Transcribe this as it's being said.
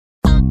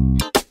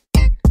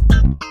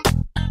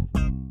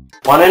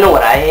Wanna know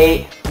what I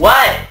hate?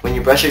 What? When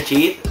you brush your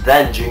teeth,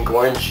 then drink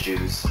orange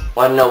juice.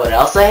 Wanna know what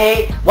else I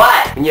hate?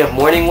 What? When you have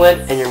morning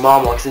wood and your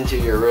mom walks into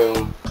your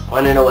room.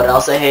 Wanna know what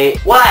else I hate?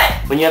 What?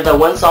 When you have that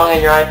one song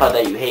on your iPod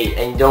that you hate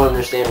and you don't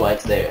understand why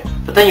it's there,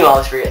 but then you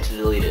always forget to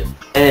delete it.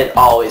 And it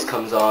always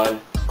comes on.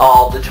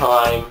 All the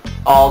time.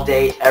 All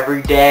day,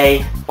 every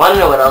day. Wanna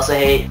know what else I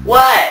hate?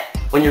 What?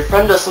 When your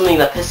friend does something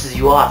that pisses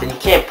you off and you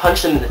can't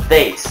punch them in the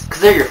face,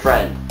 cause they're your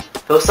friend.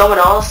 If it was someone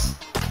else...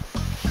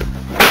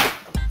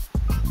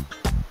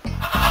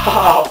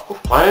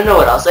 Wanna know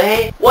what else I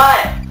hate?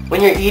 What?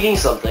 When you're eating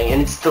something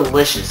and it's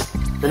delicious,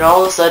 then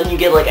all of a sudden you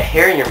get like a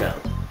hair in your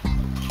mouth.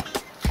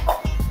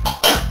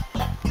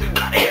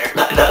 Got hair in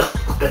my mouth.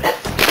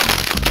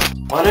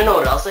 Wanna know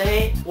what else I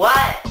hate?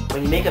 What?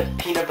 When you make a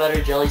peanut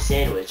butter jelly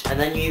sandwich and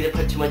then you either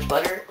put too much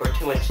butter or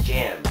too much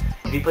jam.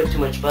 If you put too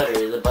much butter,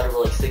 the butter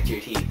will like stick to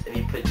your teeth. If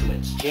you put too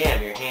much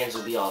jam, your hands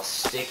will be all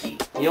sticky.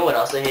 You know what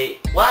else I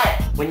hate?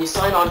 What? When you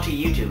sign on to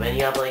YouTube and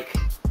you have like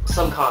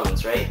some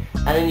comments, right?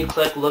 And then you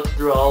click look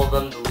through all of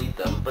them, delete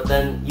them, but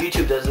then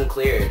YouTube doesn't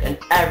clear it, and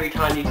every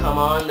time you come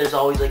on there's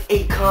always like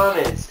 8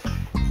 comments,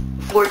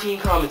 14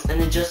 comments,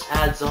 and it just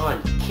adds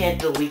on. You can't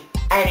delete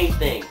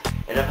anything.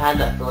 And I've had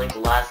that for like the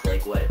last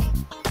like what,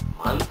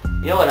 month?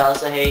 You know what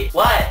else I hate?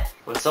 What?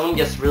 When someone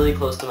gets really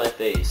close to my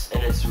face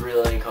and it's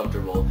really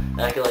uncomfortable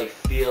and I can like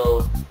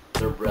feel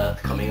their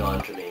breath coming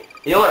onto me.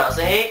 You know what else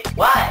I hate?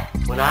 What?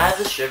 When I have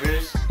the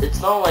shivers,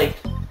 it's not like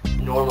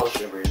normal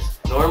shivers.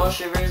 Normal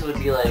shivers would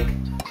be like,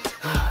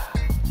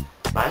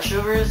 my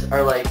shivers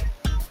are like,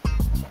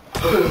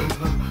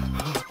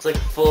 it's like a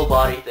full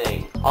body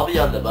thing. I'll be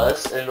on the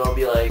bus and it'll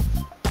be like,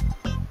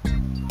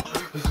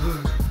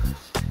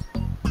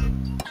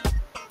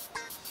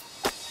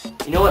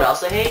 you know what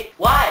else I hate?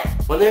 What?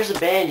 When there's a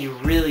band you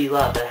really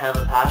love and have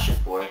a passion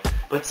for,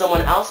 but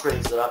someone else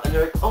brings it up and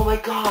they're like, oh my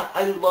god,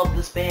 I love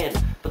this band,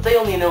 but they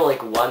only know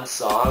like one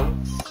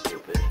song.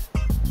 Stupid.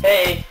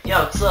 Hey,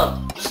 yo, what's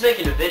up? Just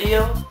making a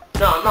video?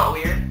 No, I'm not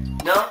weird.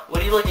 No?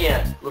 What are you looking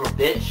at, little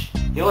bitch?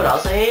 You know what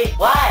else I hate?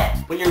 What?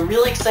 When you're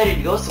really excited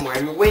to go somewhere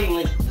and you're waiting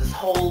like this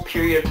whole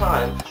period of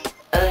time,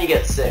 and then you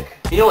get sick.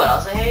 You know what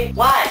else I hate?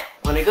 What?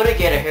 When I go to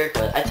get a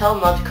haircut, I tell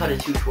them not to cut it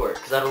too short,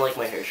 because I don't like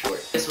my hair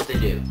short. Guess what they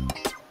do?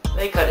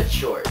 They cut it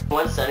short.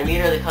 1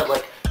 centimeter, they cut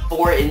like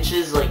 4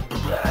 inches, like,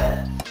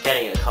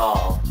 getting a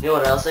call. You know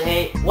what else I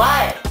hate?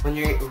 What? When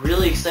you're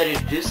really excited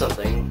to do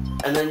something,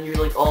 and then you're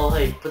like, oh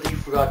hey, but then you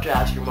forgot to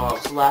ask your mom.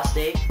 So last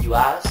day, you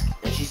ask,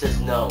 and she says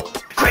no.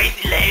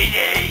 Crazy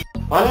lady!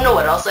 Wanna know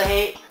what else I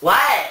hate?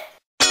 What?